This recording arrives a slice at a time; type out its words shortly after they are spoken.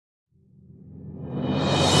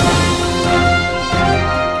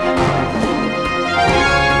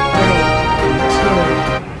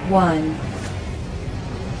1.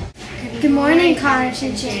 Good morning,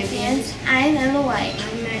 Connerton champions. I am Emma White.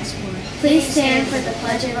 I'm Max Moore. Please stand for the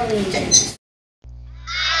Pledge of Allegiance.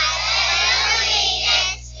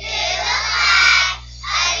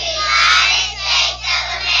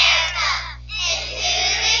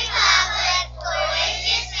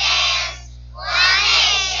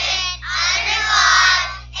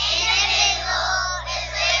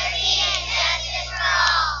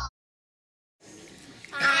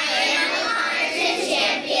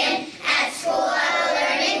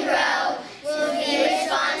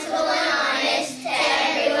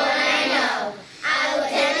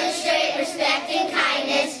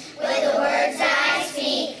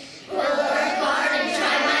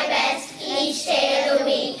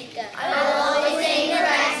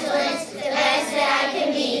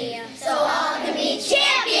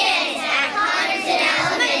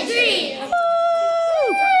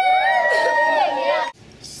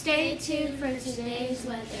 Stay tuned for today's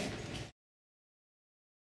weather.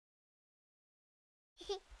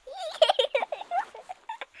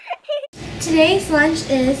 Today's lunch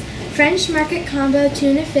is French Market Combo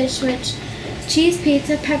Tuna Fish with cheese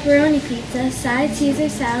pizza, pepperoni pizza, side Caesar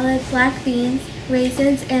salad, black beans,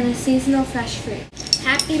 raisins, and a seasonal fresh fruit.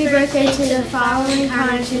 Happy birthday to the following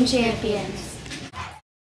Connerton champions.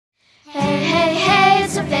 Hey, hey, hey,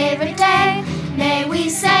 it's our favorite day. May we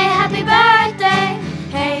say happy birthday.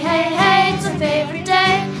 Hey, hey, hey, it's our favorite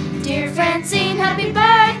day. Dear Francine, happy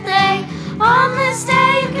birthday. On this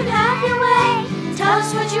day you can have your